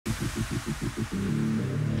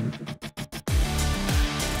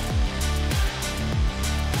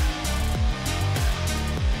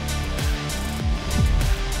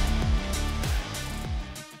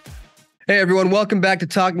Hey everyone, welcome back to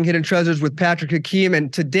Talking Hidden Treasures with Patrick Hakim.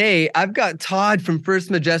 And today I've got Todd from First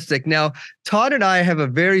Majestic. Now, Todd and I have a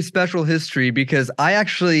very special history because I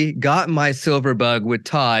actually got my silver bug with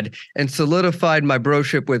Todd and solidified my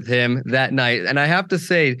broship with him that night. And I have to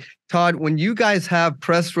say, Todd, when you guys have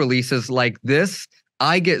press releases like this,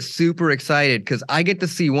 I get super excited because I get to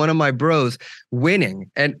see one of my bros winning.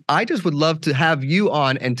 And I just would love to have you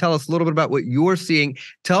on and tell us a little bit about what you're seeing.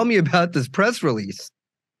 Tell me about this press release.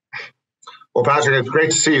 Well, Patrick, it's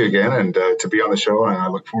great to see you again and to be on the show, and I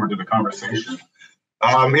look forward to the conversation.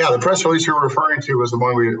 The press release you're referring to was the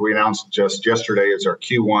one we announced just yesterday. It's our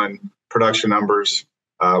Q1 production numbers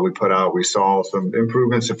we put out. We saw some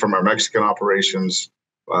improvements from our Mexican operations,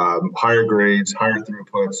 higher grades, higher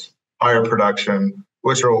throughputs, higher production,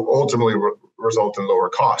 which will ultimately result in lower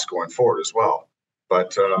costs going forward as well.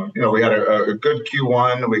 But, we had a good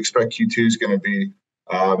Q1. We expect Q2 is going to be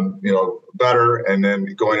better, and then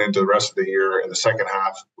going into the rest of the year in the second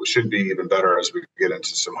half, we should be even better as we get into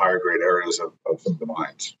some higher grade areas of some of the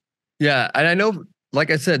mines. Yeah, and I know, like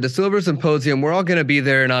I said, the Silver Symposium, we're all going to be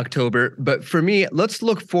there in October. But for me, let's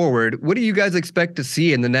look forward. What do you guys expect to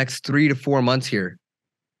see in the next 3 to 4 months here?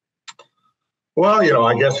 Well,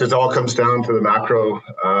 I guess it all comes down to the macro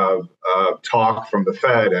talk from the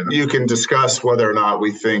Fed, and you can discuss whether or not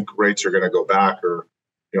we think rates are going to go back or.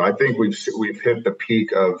 I think we've hit the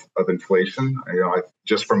peak of inflation.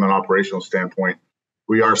 Just from an operational standpoint,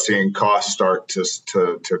 we are seeing costs start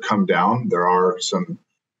to come down. There are some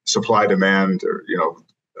supply demand,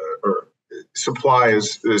 or supply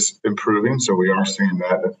is improving, so we are seeing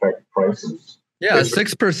that affect prices. Yeah, a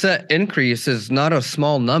 6% increase is not a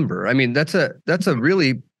small number. I mean, that's a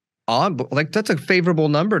really odd, that's a favorable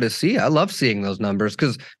number to see. I love seeing those numbers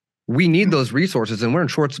because we need those resources and we're in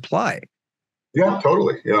short supply. Yeah,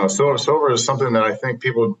 totally. Silver is something that I think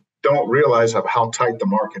people don't realize of how tight the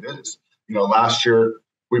market is. Last year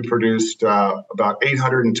we produced about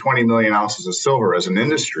 820 million ounces of silver as an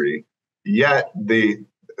industry, yet the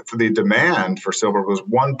demand for silver was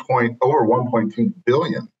over 1.2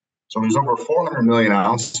 billion. So there's over 400 million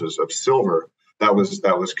ounces of silver that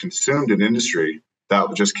was consumed in industry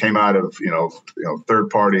that just came out of third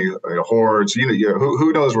party hoards.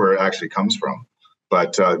 Who knows where it actually comes from.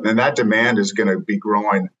 But then that demand is going to be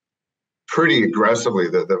growing pretty aggressively.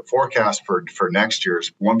 The forecast for next year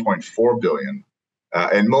is 1.4 billion.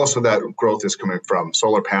 And most of that growth is coming from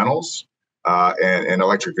solar panels and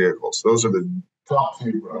electric vehicles. Those are the top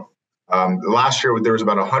two growth. Last year, there was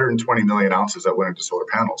about 120 million ounces that went into solar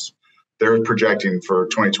panels. They're projecting for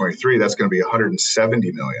 2023, that's going to be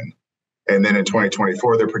 170 million. And then in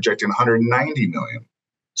 2024, they're projecting 190 million.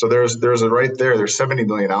 So there's right there, there's 70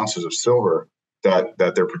 million ounces of silver that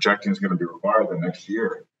they're projecting is going to be required the next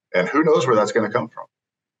year. And who knows where that's going to come from.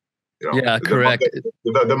 Yeah, correct.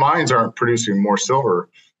 The mines aren't producing more silver,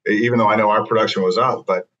 even though I know our production was up,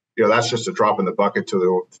 but that's just a drop in the bucket to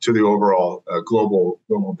the overall global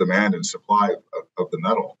demand and supply of the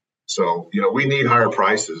metal. So, we need higher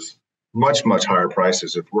prices, much higher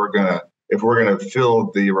prices if we're gonna fill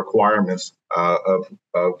the requirements of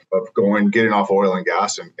getting off oil and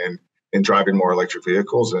gas and driving more electric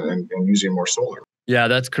vehicles and using more solar. Yeah,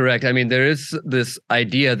 that's correct. I mean, there is this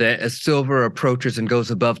idea that as silver approaches and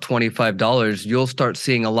goes above $25, you'll start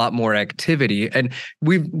seeing a lot more activity. And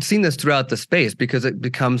we've seen this throughout the space because it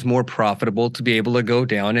becomes more profitable to be able to go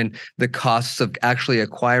down, and the costs of actually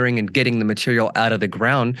acquiring and getting the material out of the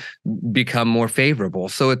ground become more favorable.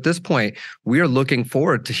 So at this point, we are looking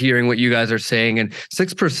forward to hearing what you guys are saying. And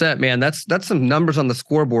 6%, man, that's some numbers on the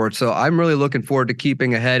scoreboard. So I'm really looking forward to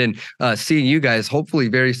keeping ahead and seeing you guys hopefully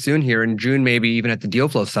very soon here in June, maybe even at the Deal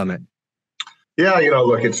Flow Summit. Yeah,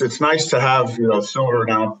 look, it's nice to have silver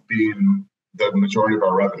now being the majority of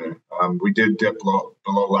our revenue. We did dip below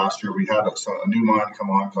last year. We had a new mine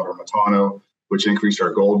come on called Matano, which increased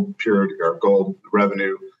our gold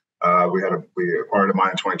revenue. We acquired a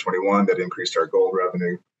mine in 2021 that increased our gold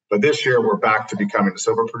revenue. But this year we're back to becoming a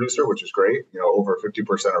silver producer, which is great. Over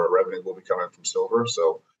 50% of our revenue will be coming from silver.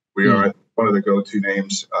 So we are one of the go-to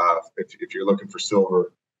names if you're looking for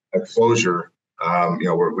silver exposure.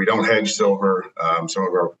 We don't hedge silver. Some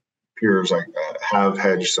of our peers have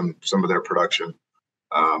hedged some of their production,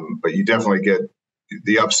 but you definitely get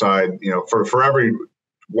the upside. For every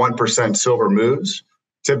 1% silver moves,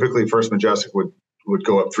 typically First Majestic would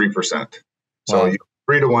go up 3%. So wow.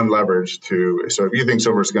 3-to-1 leverage to. So if you think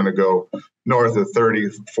silver is going to go north of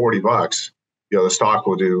 $30-$40, the stock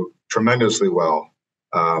will do tremendously well.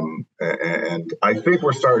 And I think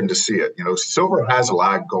we're starting to see it. Silver has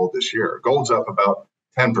lagged gold this year. Gold's up about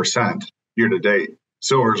 10% year to date.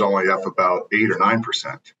 Silver's only up about 8 or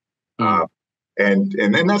 9%. And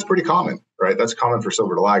then that's pretty common, right? That's common for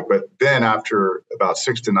silver to lag. But then after about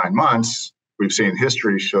 6 to 9 months, we've seen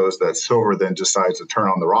history shows that silver then decides to turn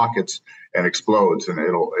on the rockets and explodes, and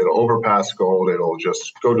it'll overpass gold. It'll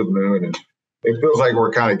just go to the moon, and it feels like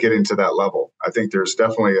we're kind of getting to that level. I think there's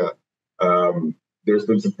definitely there's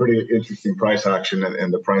been some pretty interesting price action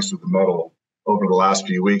in the price of the metal over the last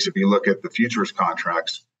few weeks. If you look at the futures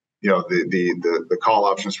contracts, the call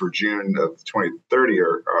options for June of 2030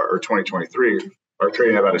 or 2023 are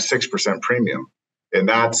trading at about a 6% premium, and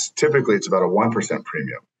that's typically it's about a 1%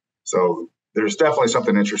 premium. So there's definitely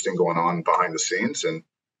something interesting going on behind the scenes, and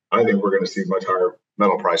I think we're going to see much higher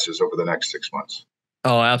metal prices over the next 6 months.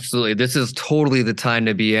 Oh, absolutely. This is totally the time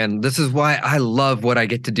to be in. This is why I love what I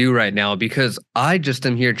get to do right now, because I just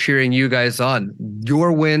am here cheering you guys on.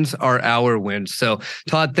 Your wins are our wins. So,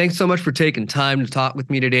 Todd, thanks so much for taking time to talk with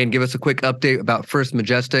me today and give us a quick update about First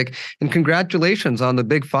Majestic. And congratulations on the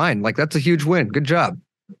big find. Like, that's a huge win. Good job.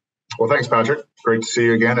 Well, thanks, Patrick. Great to see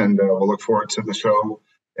you again, and we'll look forward to the show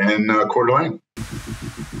in Coeur d'Alene.